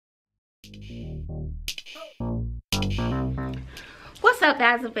What's up,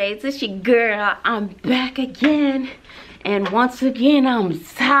 Bazzle babes? It's your girl. I'm back again, and once again I'm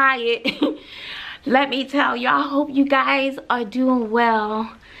tired. Let me tell y'all, I hope you guys are doing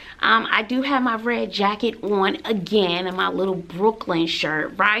well. I do have my red jacket on again and my little Brooklyn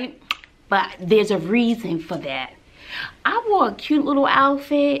shirt, right? But there's a reason for that. I wore a cute little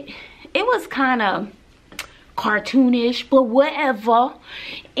outfit. It was kind of cartoonish, but whatever.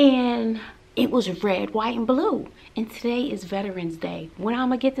 And it was red, white, and blue. And today is Veterans Day. When I'm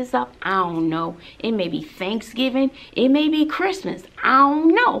gonna get this up, I don't know. It may be Thanksgiving. It may be Christmas. I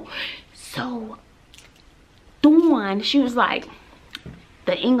don't know. So Dawn, she was like,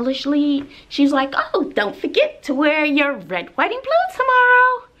 the English lead, she's like, oh, don't forget to wear your red, white, and blue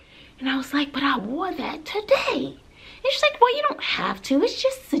tomorrow. And I was like, but I wore that today. And she's like, well, you don't have to. It's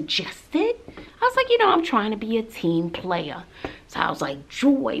just suggested. I was like, you know, I'm trying to be a team player. So I was like,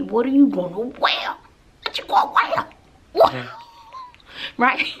 Joy, what are you gonna wear? What you gonna wear? What?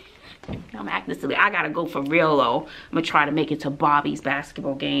 Right? I'm acting silly. I gotta go for real though. I'm gonna try to make it to Bobby's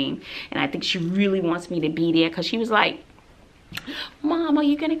basketball game. And I think she really wants me to be there because she was like, Mom, are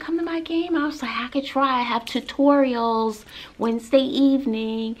you gonna come to my game? I was like, I could try. I have tutorials Wednesday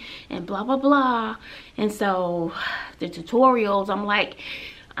evening and blah blah blah. And so the tutorials, I'm like,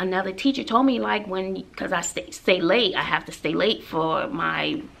 another teacher told me like because I stay late, I have to stay late for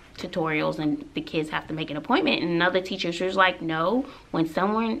my tutorials and the kids have to make an appointment. And another teacher was like, no, when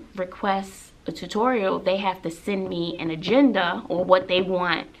someone requests a tutorial, they have to send me an agenda or what they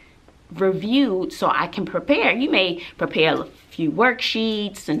want reviewed so I can prepare. You may prepare a few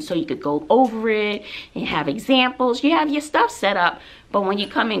worksheets and so you could go over it and have examples. You have your stuff set up, but when you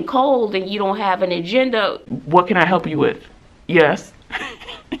come in cold and you don't have an agenda, what can I help you with? Yes.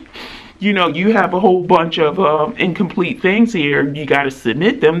 You know, you have a whole bunch of incomplete things here. You got to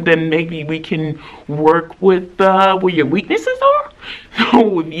submit them. Then maybe we can work with where your weaknesses are.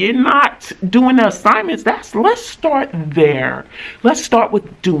 So if you're not doing the assignments, let's start there. Let's start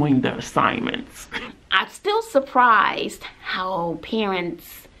with doing the assignments. I'm still surprised how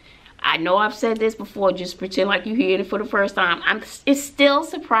parents, I know I've said this before, just pretend like you hear it for the first time. It still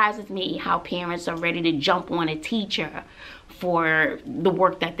surprises me how parents are ready to jump on a teacher for the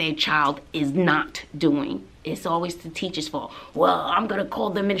work that their child is not doing. It's always the teacher's fault. Well, I'm gonna call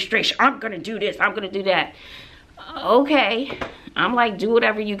the administration. I'm gonna do this. I'm gonna do that. Okay. I'm like, do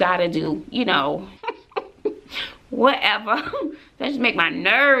whatever you gotta do, you know. Whatever. That just make my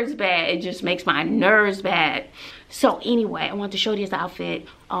nerves bad. It just makes my nerves bad. So anyway, I want to show this outfit.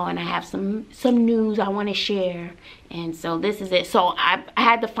 Oh, and I have some news I want to share. And so this is it. So I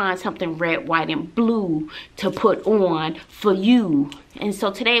had to find something red, white, and blue to put on for you. And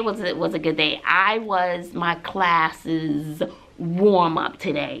so today was a good day. I was my class's warm-up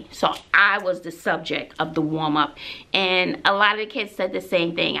today. So I was the subject of the warm-up. And a lot of the kids said the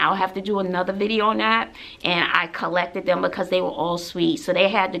same thing. I'll have to do another video on that. And I collected them because they were all sweet. So they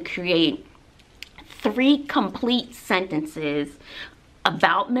had to create 3 complete sentences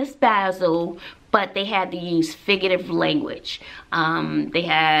about Miss Bazzle, but they had to use figurative language. They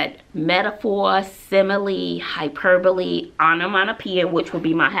had metaphor, simile, hyperbole, onomatopoeia, which would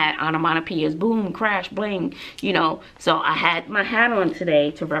be my hat. Onomatopoeia is boom, crash, bling, you know. So I had my hat on today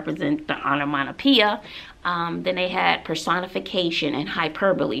to represent the onomatopoeia. Then they had personification and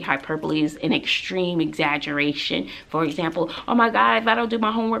hyperbole. Hyperbole is an extreme exaggeration. For example, oh my God, if I don't do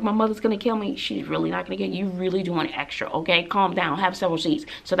my homework, my mother's gonna kill me. She's really not gonna get you. Really doing extra, okay? Calm down, have several seats.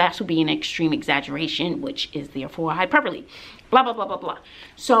 So that would be an extreme exaggeration, which is therefore hyperbole. Blah, blah, blah, blah, blah.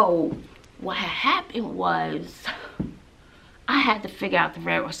 So what happened was, I had to figure out the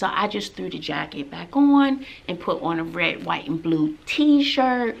red, so I just threw the jacket back on and put on a red, white, and blue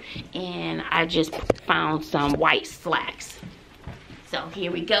t-shirt, and I just found some white slacks. So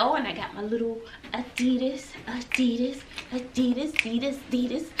here we go, and I got my little Adidas.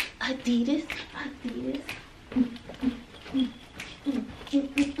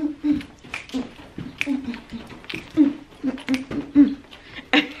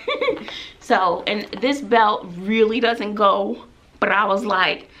 So, and this belt really doesn't go, but I was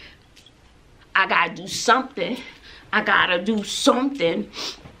like, I gotta do something.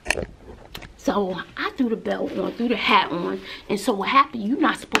 So I threw the belt on, threw the hat on, and so what happened, you're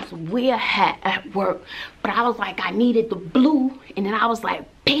not supposed to wear a hat at work, but I was like, I needed the blue, and then I was like,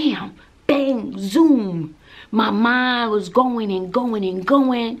 bam, bang, zoom. My mind was going and going and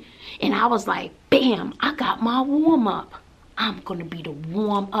going, and I was like, bam, I got my warm-up. I'm gonna be the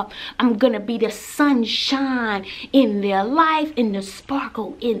warm-up. I'm gonna be the sunshine in their life and the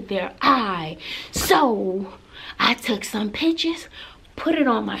sparkle in their eye. So I took some pictures, put it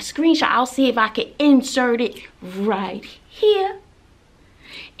on my screenshot. I'll see if I can insert it right here.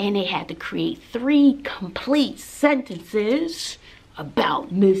 And they had to create 3 complete sentences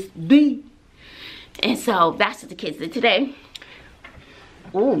about Miss B. And so that's what the kids did today.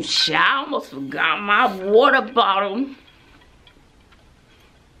 Oh, shit, I almost forgot my water bottle.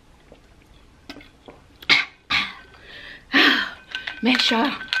 Make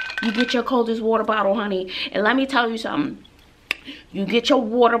sure you get your coldest water bottle, honey. And let me tell you something. You get your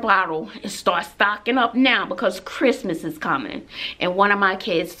water bottle and start stocking up now because Christmas is coming. And one of my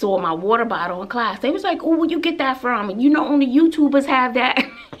kids saw my water bottle in class. They was like, oh, where you get that from? And you know only YouTubers have that.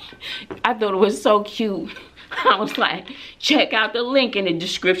 I thought it was so cute. I was like, check out the link in the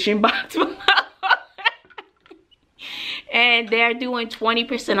description box below. And they're doing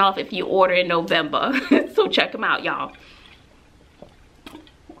 20% off if you order in November. So check them out, y'all.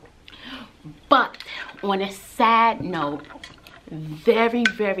 But on a sad note, very,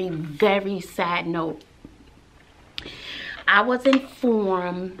 very, very sad note, I was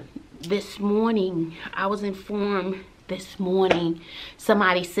informed this morning.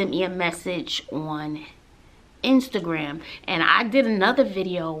 Somebody sent me a message on Instagram, and I did another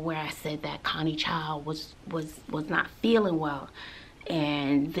video where I said that Connie Child was not feeling well,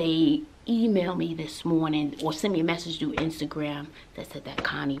 and they emailed me this morning or sent me a message through Instagram that said that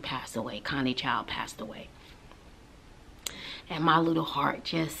Connie Child passed away. And my little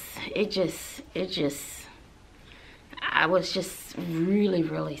heart I was just really,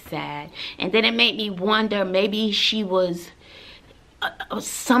 really sad. And then it made me wonder, maybe she was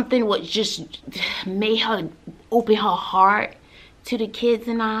something what just made her open her heart to the kids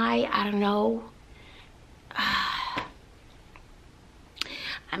and I don't know.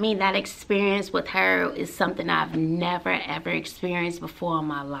 I mean, that experience with her is something I've never ever experienced before in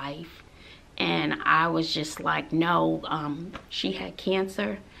my life. And I was just like, no, she had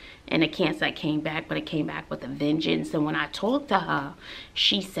cancer, and the cancer came back, but it came back with a vengeance. And when I talked to her,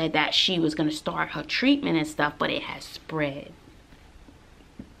 she said that she was going to start her treatment and stuff, but it has spread.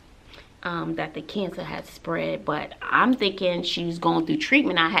 That the cancer had spread, but I'm thinking she was going through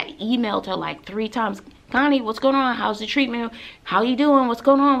treatment. I had emailed her like 3 times. Connie, what's going on? How's the treatment? How you doing? What's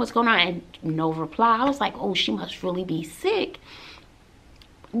going on? What's going on? And no reply. I was like, oh, she must really be sick.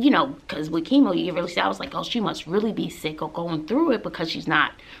 You know, because with chemo, you get really sick. I was like, oh, she must really be sick or going through it because she's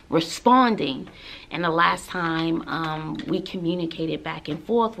not responding. And the last time we communicated back and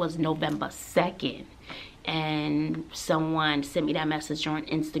forth was November 2nd. And someone sent me that message on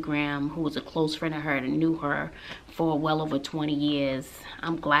Instagram who was a close friend of her and knew her for well over 20 years.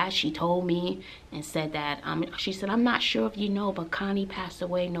 I'm glad she told me and said that, she said, I'm not sure if you know, but Connie passed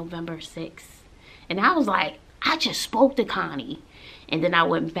away November 6th. And I was like, I just spoke to Connie. And then I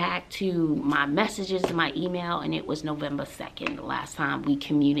went back to my messages and my email, and it was November 2nd, the last time we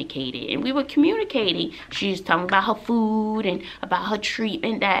communicated. And we were communicating. She was telling me about her food and about her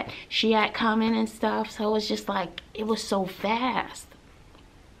treatment that she had coming and stuff. So it was just like, it was so fast.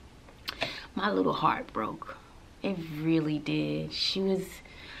 My little heart broke. It really did. She was,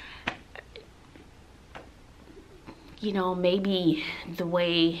 you know, maybe the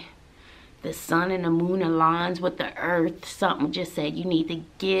way the sun and the moon aligns with the earth, something just said you need to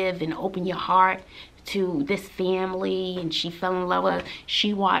give and open your heart to this family. And she fell in love with her.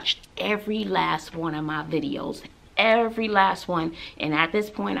 She watched every last one of my videos, every last one. And at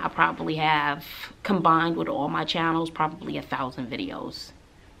this point, I probably have, combined with all my channels, probably 1,000 videos.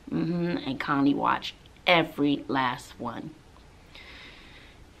 And Connie watched every last one.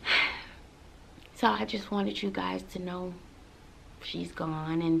 So I just wanted you guys to know she's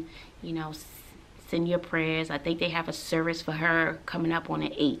gone, and you know, send your prayers. I think they have a service for her coming up on the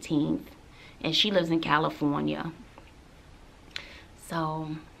 18th, and she lives in California. So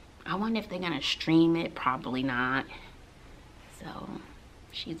I wonder if they're gonna stream it. Probably not. So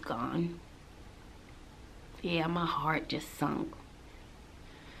she's gone. Yeah, my heart just sunk.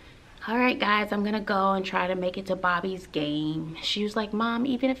 All right, guys, I'm gonna go and try to make it to Bobby's game. She was like, Mom,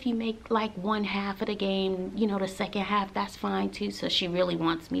 even if you make like 1/2 of the game, you know, the second half, that's fine too. So she really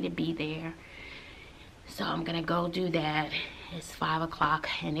wants me to be there. So I'm gonna go do that. It's 5 o'clock,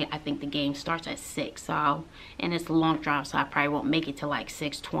 and I think the game starts at 6. So, and it's a long drive, so I probably won't make it to like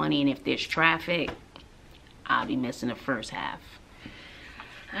 6:20. And if there's traffic, I'll be missing the first half.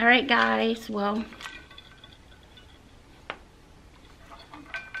 All right, guys, well,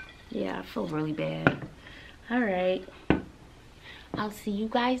 yeah, I feel really bad. All right, I'll see you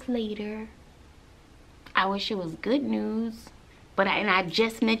guys later. I wish it was good news, but I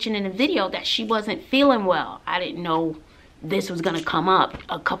just mentioned in the video that she wasn't feeling well. I didn't know this was gonna come up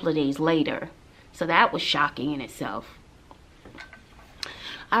a couple of days later, so that was shocking in itself.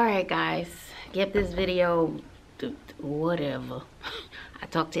 Alright guys, give this video whatever. I'll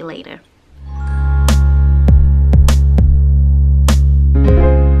talk to you later.